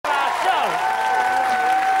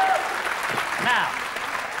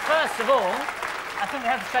of all, I think we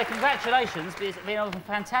have to say congratulations, because it's been a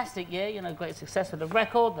fantastic year, you know, great success with the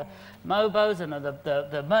record, the Mobos and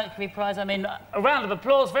the Mercury Prize. I mean, a round of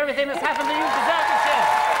applause for everything that's happened to you. Deserve it, Chef.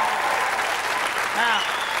 Now,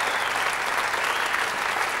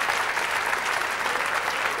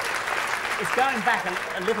 it's going back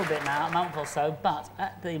a little bit now, a month or so, but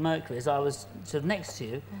at the Mercury's I was sort of next to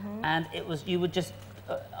you, and it was, you were just,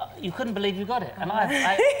 you couldn't believe you got it, and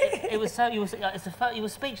it was so, you were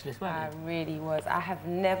speechless, weren't you? I really was. I have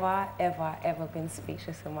never, ever been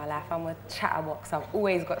speechless in my life. I'm a chatterbox. I've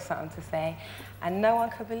always got something to say, and no one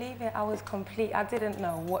could believe it. I was complete. I didn't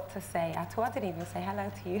know what to say at all. I didn't even say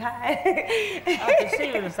hello to you. Hi. I could see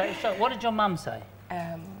you in a state of shock. What did your mum say?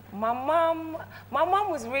 My mum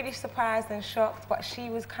was really surprised and shocked, but she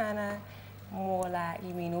was kind of more like,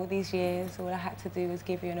 you mean all these years, all I had to do was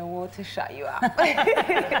give you an award to shut you up.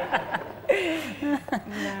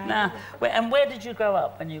 Now, and where did you grow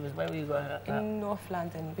up when you was, where were you growing up? In North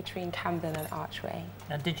London, between Camden and Archway.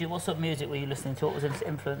 And did you, what sort of music were you listening to? What was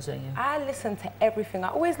influencing you? I listened to everything. I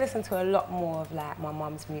always listened to a lot more of like my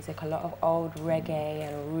mum's music, a lot of old reggae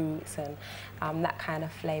and roots and that kind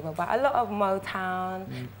of flavour, but a lot of Motown,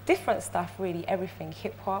 different stuff really, everything,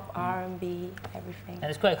 hip-hop, R&B, everything. And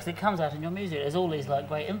it's great because it comes out in your music. There's all these like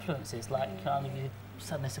great influences, like kind of you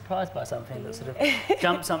suddenly surprised by something that sort of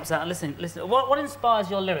jumps out and listen. What inspires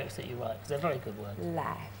your lyrics that you write? Because they're very good words.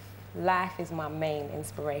 Life is my main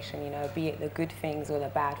inspiration, you know, be it the good things or the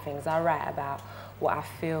bad things. I write about what I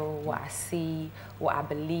feel, what I see, what I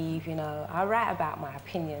believe, you know. I write about my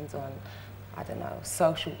opinions on, I don't know,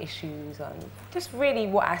 social issues, on just really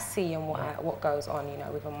what I see and what goes on, you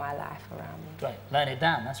know, within my life around me. Great, laying it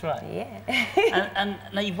down, that's right. Yeah. and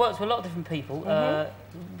now you've worked with a lot of different people.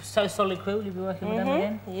 So Solid Crew, will you be working with them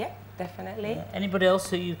again? Yeah, definitely. Yeah. Anybody else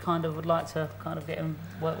who you kind of would like to kind of get in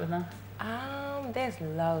work with now? There's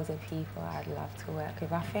loads of people I'd love to work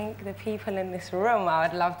with. I think the people in this room I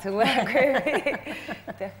would love to work with,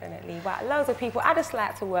 definitely. But loads of people, I just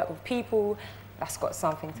like to work with people that's got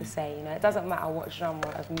something to say, you know. It doesn't matter what genre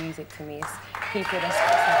of music to me, it's people that's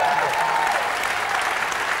got something to say.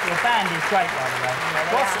 Your band is great, by the way.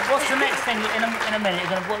 Yeah, what's the next thing, in a minute,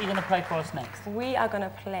 what are you going to play for us next? We are going to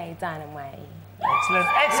play Dynamite. Excellent,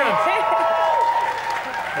 excellent.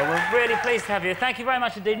 Well, we're really pleased to have you. Thank you very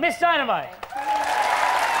much indeed. Miss Dynamite.